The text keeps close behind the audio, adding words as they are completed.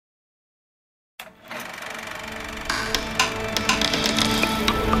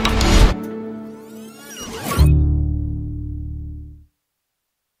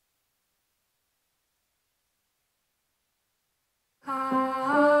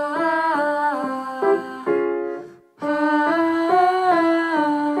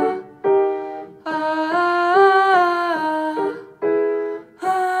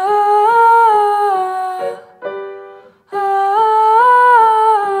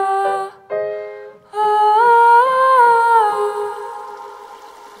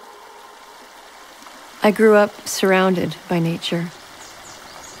I grew up surrounded by nature.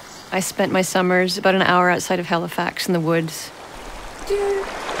 I spent my summers about an hour outside of Halifax in the woods.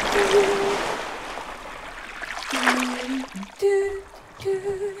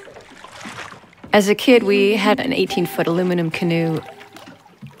 As a kid, we had an 18-foot aluminum canoe.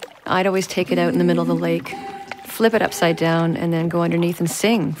 I'd always take it out in the middle of the lake, flip it upside down, and then go underneath and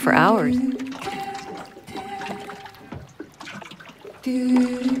sing for hours.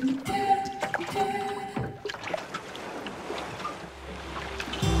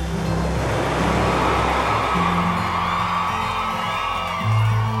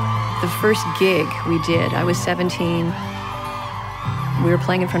 The first gig we did, I was 17. We were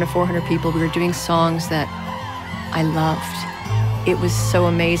playing in front of 400 people. We were doing songs that I loved. It was so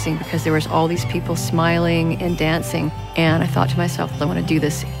amazing because there was all these people smiling and dancing. And I thought to myself, I want to do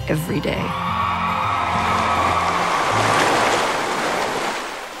this every day.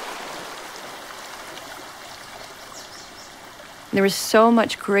 There was so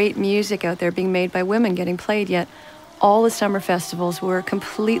much great music out there being made by women getting played, yet all the summer festivals were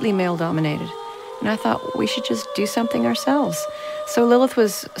completely male-dominated. And I thought, we should just do something ourselves. So Lilith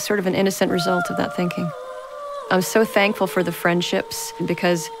was sort of an innocent result of that thinking. I'm so thankful for the friendships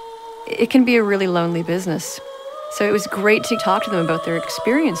because it can be a really lonely business. So it was great to talk to them about their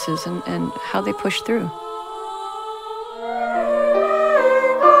experiences and how they pushed through.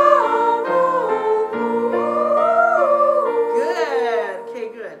 Good. Okay,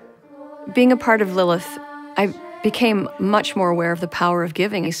 good. Being a part of Lilith, I became much more aware of the power of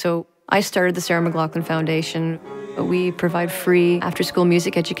giving. So I started the Sarah McLachlan Foundation. We provide free after-school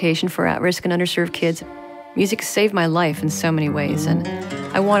music education for at-risk and underserved kids. Music saved my life in so many ways, and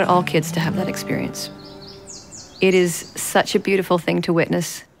I wanted all kids to have that experience. It is such a beautiful thing to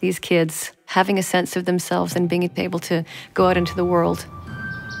witness these kids having a sense of themselves and being able to go out into the world.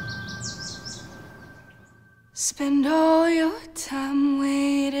 Spend all your time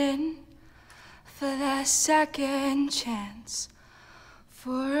waiting for that second chance,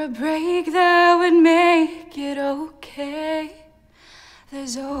 for a break that would make it okay.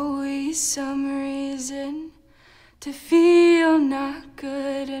 There's always some reason to feel not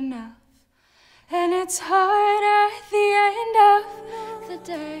good enough, and it's hard at the end of the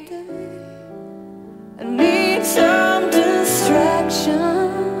day. I need some distraction.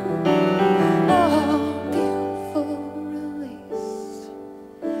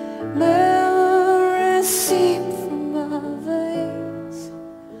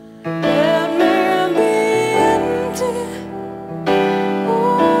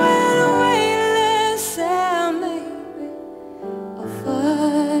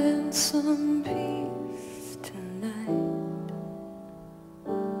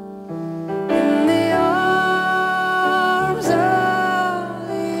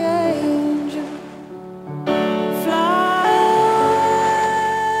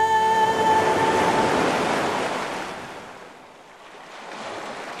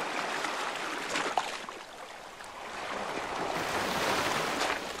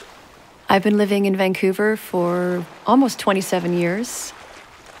 I've been living in Vancouver for almost 27 years.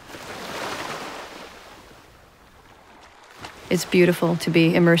 It's beautiful to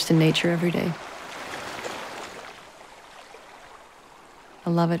be immersed in nature every day. I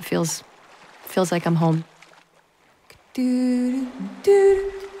love it. Feels like I'm home.